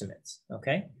parameter estimates,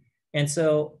 okay? And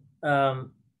so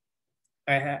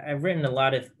I've written a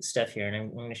lot of stuff here, and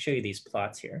I'm going to show you these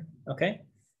plots here, okay?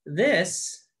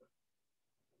 This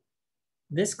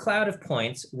cloud of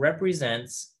points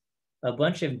represents a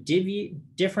bunch of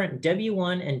different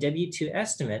W1 and W2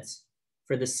 estimates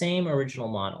for the same original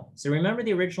model. So remember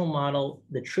the original model,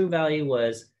 the true value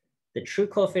was, the true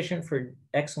coefficient for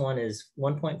X1 is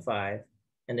 1.5,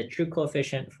 and the true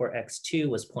coefficient for X2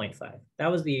 was 0.5.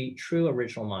 That was the true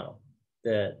original model.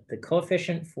 The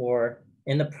coefficient for,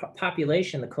 in the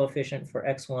population, the coefficient for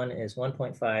X1 is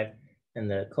 1.5, and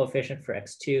the coefficient for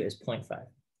X2 is 0.5.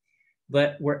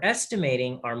 But we're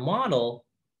estimating our model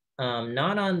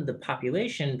not on the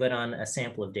population, but on a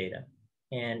sample of data.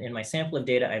 And in my sample of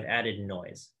data, I've added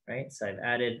noise, right? So I've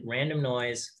added random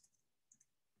noise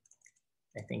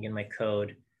I think in my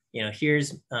code,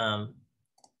 here's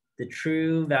the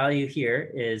true value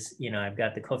here is, I've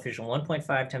got the coefficient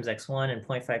 1.5 times x1 and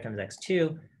 0.5 times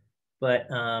x2, but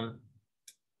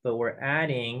we're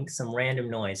adding some random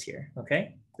noise here,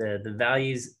 okay? The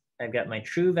values, I've got my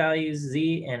true values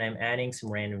z, and I'm adding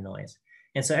some random noise.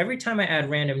 And so every time I add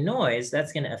random noise,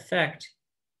 that's going to affect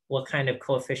what kind of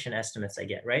coefficient estimates I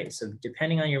get, right? So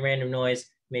depending on your random noise,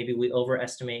 maybe we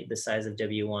overestimate the size of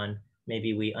W1,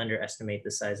 maybe we underestimate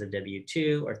the size of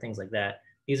W2, or things like that.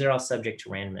 These are all subject to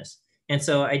randomness. And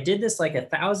so I did this like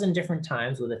 1,000 different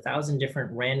times with 1,000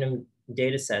 different random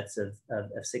data sets of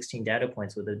 16 data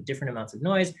points with different amounts of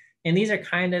noise. And these are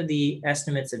kind of the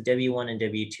estimates of W1 and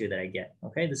W2 that I get,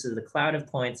 okay? This is the cloud of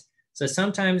points. So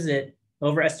sometimes it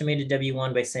overestimated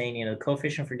W1 by saying, the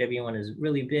coefficient for W1 is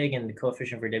really big and the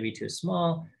coefficient for W2 is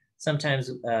small. Sometimes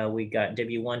we got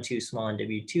W1 too small and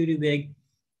W2 too big.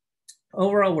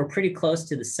 Overall, we're pretty close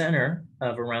to the center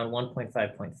of around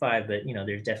 1.5.5, but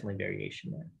there's definitely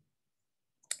variation there.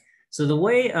 So the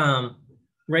way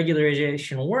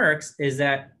regularization works is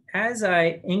that as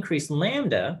I increase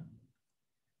lambda,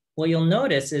 what you'll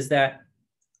notice is that,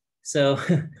 so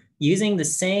using the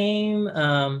same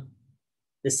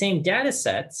data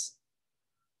sets,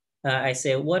 I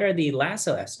say, what are the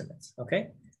lasso estimates,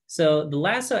 okay? So the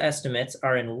lasso estimates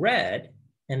are in red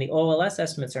and the OLS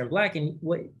estimates are in black. And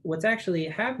what's actually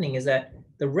happening is that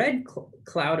the red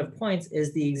cloud of points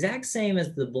is the exact same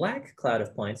as the black cloud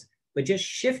of points, but just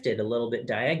shifted a little bit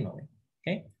diagonally,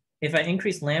 okay? If I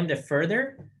increase lambda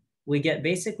further, we get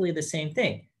basically the same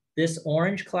thing. This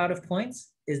orange cloud of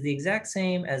points is the exact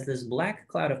same as this black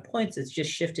cloud of points. It's just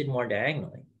shifted more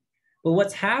diagonally. But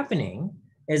what's happening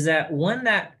is that when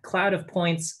that cloud of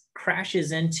points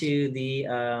crashes into the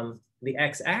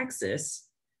x-axis,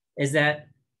 is that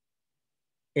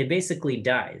it basically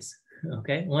dies,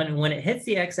 okay? When it hits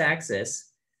the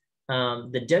x-axis,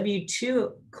 the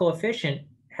W2 coefficient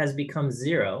has become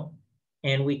 0,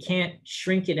 and we can't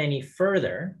shrink it any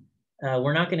further.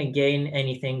 We're not going to gain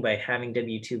anything by having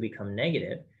W2 become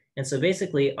negative. And so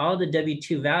basically all the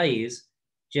W2 values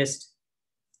just,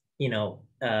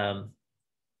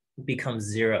 become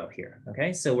 0 here,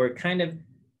 okay? So we're kind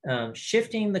of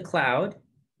shifting the cloud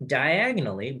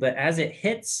diagonally, but as it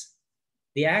hits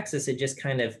the axis, it just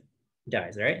kind of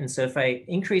dies, right? And so if I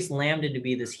increase lambda to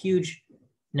be this huge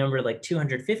number like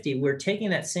 250, we're taking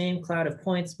that same cloud of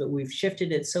points, but we've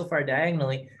shifted it so far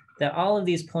diagonally that all of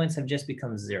these points have just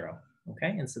become 0,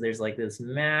 okay? And so there's like this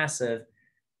massive,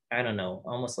 I don't know,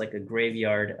 almost like a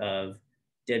graveyard of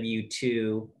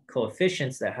W2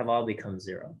 coefficients that have all become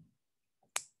 0.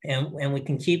 And we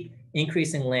can keep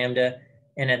increasing lambda.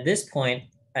 And at this point,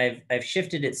 I've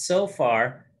shifted it so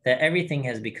far that everything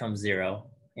has become 0,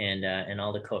 and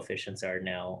all the coefficients are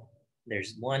now,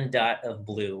 there's one dot of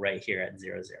blue right here at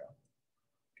 0, 0.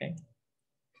 Okay.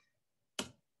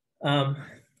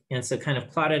 And so kind of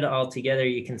plotted all together,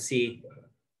 you can see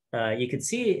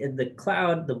the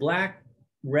cloud, the black,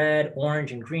 red,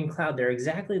 orange, and green cloud, they're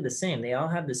exactly the same. They all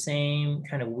have the same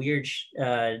kind of weird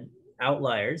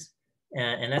outliers.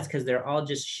 And that's because they're all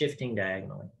just shifting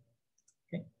diagonally.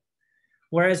 Okay.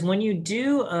 Whereas when you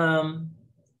do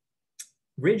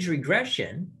ridge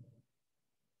regression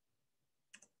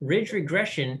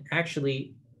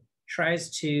actually tries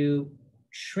to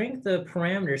shrink the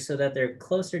parameters so that they're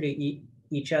closer to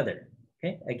each other.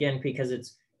 Okay. Again, because it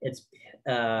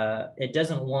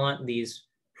doesn't want these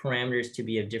parameters to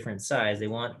be of different size.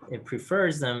 It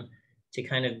prefers them to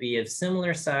kind of be of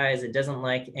similar size. It doesn't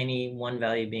like any one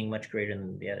value being much greater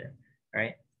than the other,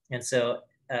 right? And so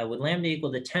with lambda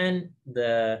equal to 10,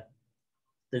 the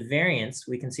variance,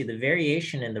 we can see the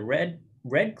variation in the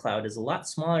red cloud is a lot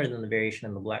smaller than the variation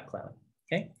in the black cloud,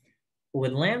 okay?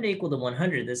 With lambda equal to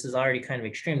 100, this is already kind of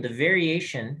extreme. The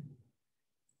variation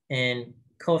in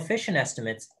coefficient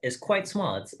estimates is quite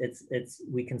small.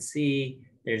 We can see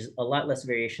there's a lot less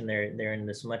variation there. They're in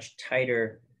this much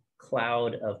tighter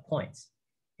cloud of points.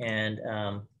 And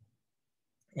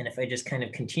if I just kind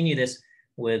of continue this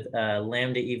with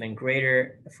lambda even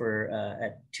greater for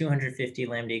at 250,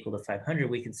 lambda equal to 500,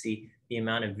 we can see the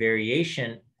amount of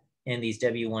variation in these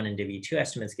W1 and W2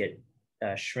 estimates get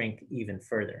shrink even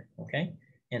further, okay?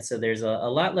 And so there's a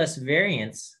lot less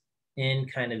variance in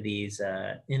kind of these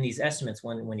estimates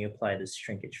when you apply this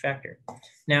shrinkage factor.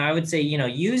 Now I would say,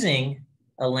 using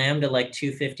a lambda like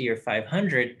 250 or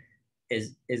 500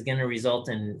 is going to result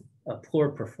in a poor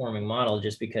performing model,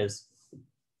 just because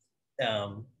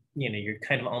you're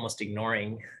kind of almost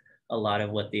ignoring a lot of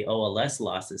what the OLS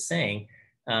loss is saying.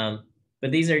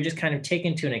 But these are just kind of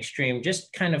taken to an extreme,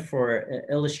 just kind of for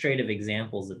illustrative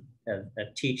examples of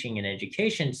teaching and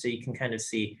education, so you can kind of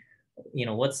see you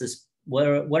know, what's this, what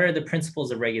are the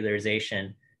principles of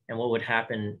regularization, and what would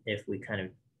happen if we kind of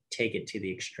take it to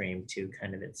the extreme to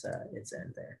kind of its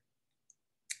end there.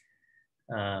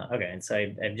 Okay, and so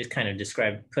I've just kind of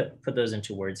described, put those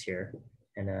into words here,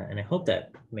 and I hope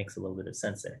that makes a little bit of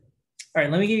sense there. All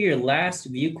right, let me give you your last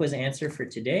view quiz answer for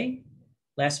today.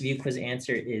 Last view quiz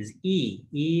answer is E.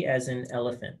 E as in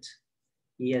elephant.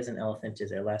 E as in elephant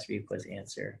is our last view quiz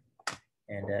answer,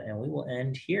 and we will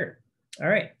end here. All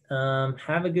right,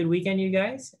 have a good weekend, you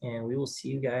guys, and we will see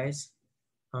you guys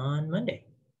on Monday.